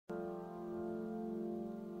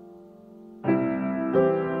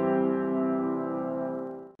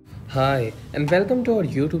Hi, and welcome to our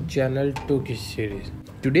YouTube channel Turkish series.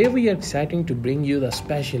 Today we are excited to bring you the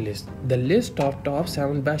special list, the list of top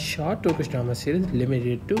 7 best short Turkish drama series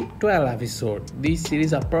limited to 12 episodes. These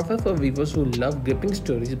series are perfect for viewers who love gripping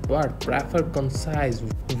stories but prefer concise,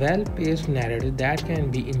 well-paced narrative that can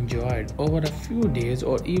be enjoyed over a few days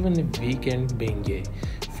or even a weekend binge.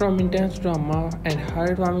 From intense drama and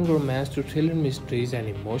heartwarming romance to thriller mysteries and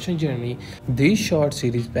emotional journey, these short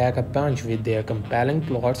series pack a punch with their compelling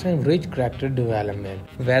plots and rich character development.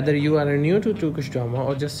 Whether you are a new to Turkish drama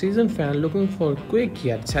or just seasoned fan looking for a quick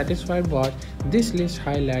yet satisfied watch, this list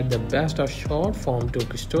highlights the best of short-form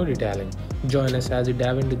Turkish storytelling. Join us as we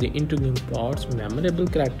dive into the intriguing plots, memorable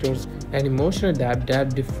characters, and emotional depth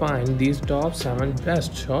that define these top 7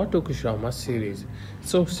 best short Turkish drama series.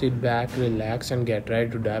 So sit back, relax, and get ready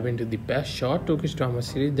to dive into the best short Turkish drama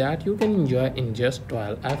series that you can enjoy in just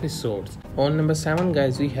 12 episodes. On number 7,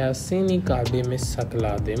 guys, we have Seni Kalbimi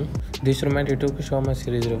Sakladim. This romantic Turkish drama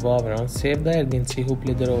series revolves around Sevda Erginci, who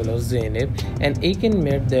played the role of Zeynep, and Ekin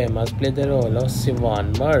Mert Daymaz played the role of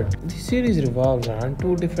Sivan Mert. The series revolves around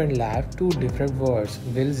two different lives, two different worlds.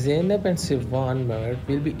 Will Zeynep and Sivan Mert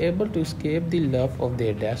will be able to escape the love of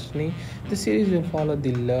their destiny? The series will follow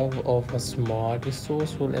the love of a smart,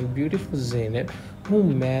 resourceful, and beautiful Zeynep who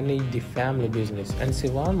managed the family business, and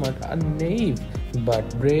Sivan Mert, a naive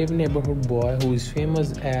but brave neighborhood boy who is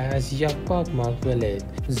famous as Yakpak Mak Veled.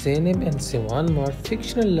 Zeynep and Sivan Mert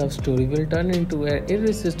fictional love story will turn into an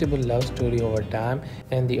irresistible love story over time,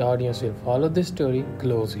 and the audience will follow this story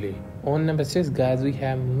closely. On number 6, guys, we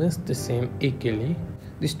have Missed the Same Ikili.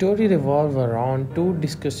 The story revolves around two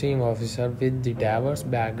discussing officers with the diverse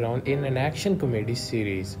background in an action comedy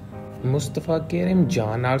series. Mustafa Kerim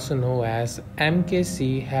Jan, also known as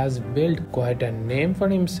MKC, has built quite a name for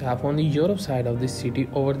himself on the Europe side of the city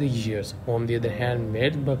over the years. On the other hand,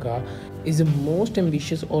 Mert Baka is the most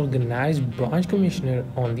ambitious organized branch commissioner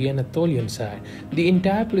on the Anatolian side. The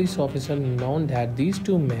entire police officer knows that these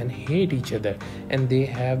two men hate each other and they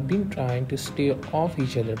have been trying to stay off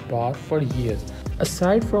each other's path for years.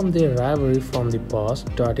 Aside from their rivalry from the past,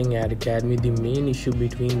 starting at academy, the main issue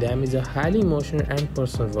between them is a highly emotional and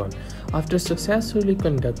personal one. After successfully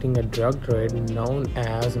conducting a drug raid known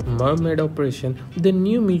as Mermaid Operation, the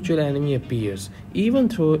new mutual enemy appears. Even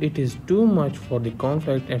though it is too much for the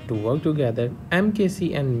conflict and to work together,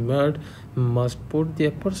 MKC and Mert must put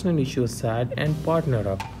their personal issues aside and partner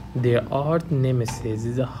up. Their arch nemesis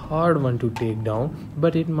is a hard one to take down,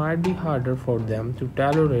 but it might be harder for them to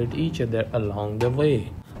tolerate each other along the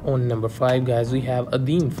way. On number 5, guys, we have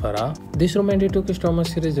Adim Farah. This romantic Turkish drama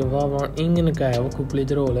series revolves around Engin Kayavuk, who played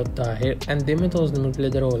the role of Tahir, and Demet Özdemir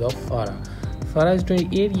played the role of Farah. Farah is a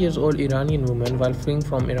 28 years old Iranian woman. While fleeing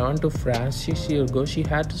from Iran to France 6 years ago, she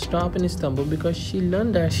had to stop in Istanbul because she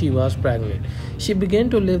learned that she was pregnant. She began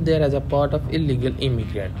to live there as a part of illegal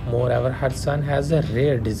immigrant. Moreover, her son has a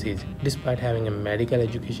rare disease. Despite having a medical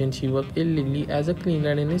education, she worked illegally as a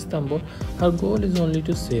cleaner in Istanbul. Her goal is only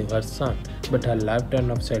to save her son. But her life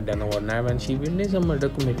turned upside down overnight when she witnessed a murder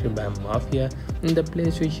committed by a mafia in the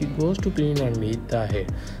place where she goes to clean and meet Tahir.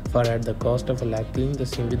 For at the cost of her life, clean the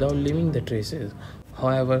scene without leaving the traces.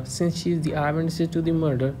 However, since she is the eyewitness to the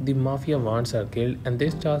murder, the mafia wants her killed, and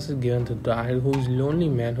this task is given to Tahir, who is a lonely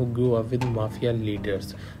man who grew up with mafia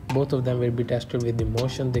leaders. Both of them will be tested with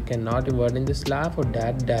emotions they cannot avoid in this life or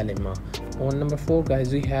death dilemma. On number 4,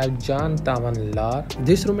 guys, we have Can Tavanlar.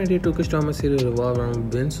 This romantic Turkish drama series revolves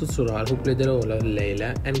around Binsu Sural, who played the role of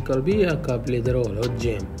Layla, and Kalbi Akka played the role of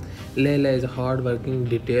Jem. Layla is a hard-working,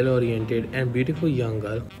 detail-oriented, and beautiful young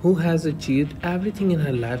girl who has achieved everything in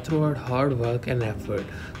her life throughout hard work and effort.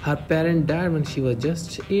 Her parents died when she was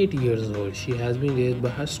just 8 years old. She has been raised by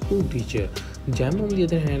her school teacher. Jem, on the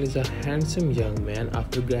other hand, is a handsome young man.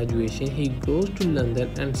 After graduation, he goes to London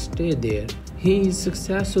and stays there. He is a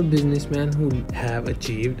successful businessman who have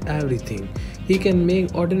achieved everything. He can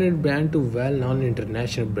make ordinary brand to well-known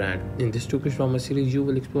international brand. In this Turkish drama series, you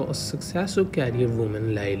will explore a successful career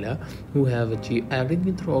woman, Layla, who have achieved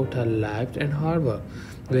everything throughout her life and hard work.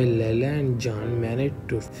 Where Layla and Can manage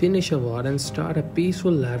to finish a war and start a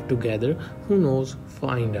peaceful life together, who knows?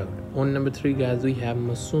 Find out. On number 3, guys, we have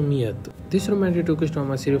Masumiyat. This romantic Turkish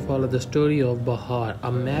drama series follows the story of Bahar,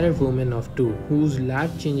 a married woman of 2, whose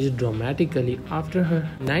life changes dramatically after her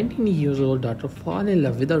 19 years old daughter falls in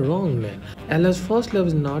love with the wrong man. Ella's first love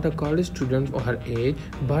is not a college student for her age,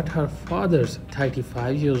 but her father's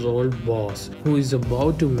 35 years old boss, who is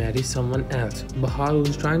about to marry someone else. Bahar, who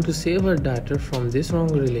is trying to save her daughter from this wrong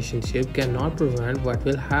relationship, cannot prevent what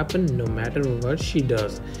will happen no matter what she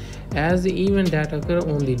does. as the event that occurred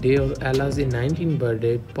on the day of Ella's 19th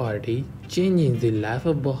birthday party, changing the life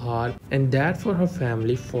of Bahar and that for her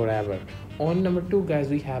family forever. On number 2, guys,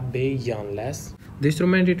 we have Bay Yanless. This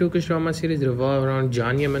romantic Turkish drama series revolves around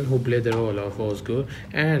Can Yaman, who played the role of Özgür,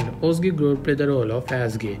 and Özgür Gür played the role of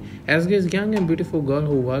Ezgi. Ezgi is a young and beautiful girl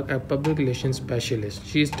who works as public relations specialist.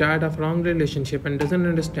 She is tired of wrong relationship and doesn't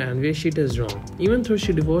understand where she does wrong. Even though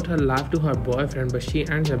she devotes her life to her boyfriend, but she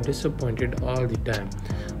ends up disappointed all the time.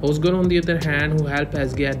 Özgür, on the other hand, who helps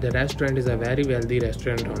Ezgi at the restaurant, is a very wealthy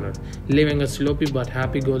restaurant owner, living a sloppy but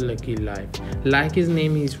happy-go-lucky life. Like his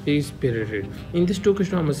name, he is free-spirited. In this Turkish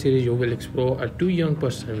drama series, you will explore a two young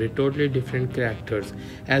person with totally different characters.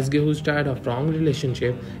 Ezgi, who's tired of wrong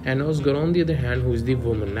relationship, and Özgür, on the other hand, who is the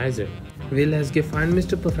womanizer. Will Ezgi find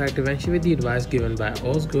Mr. Perfect eventually with the advice given by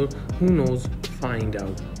Özgür? Who knows? Find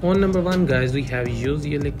out. On number 1, guys, we have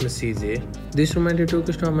Yüzyıllık Masize. This romantic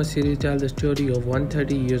Turkish drama series tells the story of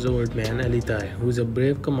 130-year-old man Alitay, who is a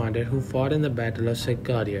brave commander who fought in the Battle of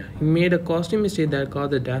Sakarya. He made a costly mistake that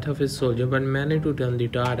caused the death of his soldier, but managed to turn the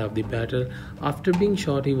tide of the battle. After being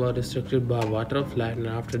shot, he was restricted by water of life, and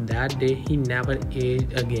after that day, he never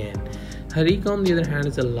aged again. Harika, on the other hand,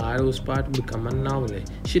 is a liar who aspired to become a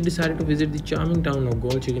novelist. She decided to visit the charming town of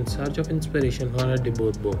Golchik in search of inspiration for her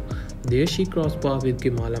debut book. There she crossed paths with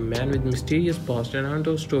Kemal, a man with mysterious past and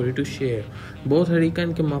untold story to share. Both Harika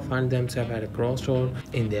and Kemal find themselves at a crossroads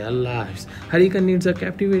in their lives. Harika needs a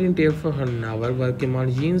captivating tale for her novel, while Kemal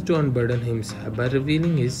yearns to unburden himself by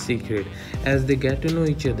revealing his secret. As they get to know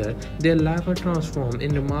each other, their lives are transformed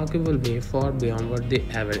in remarkable way far beyond what they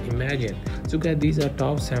ever imagined. So guys, these are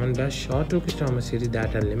top 7 best short Turkish drama series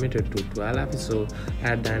that are limited to 12 episodes.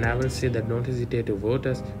 At the end, I will say that don't hesitate to vote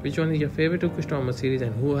us which one is your favorite Turkish drama series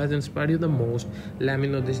and who has inspired you the most. Let me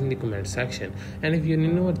know this in the comment section. And if you're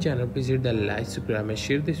new to our channel, please hit the like, subscribe and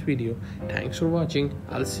share this video. Thanks for watching.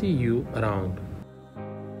 I'll see you around.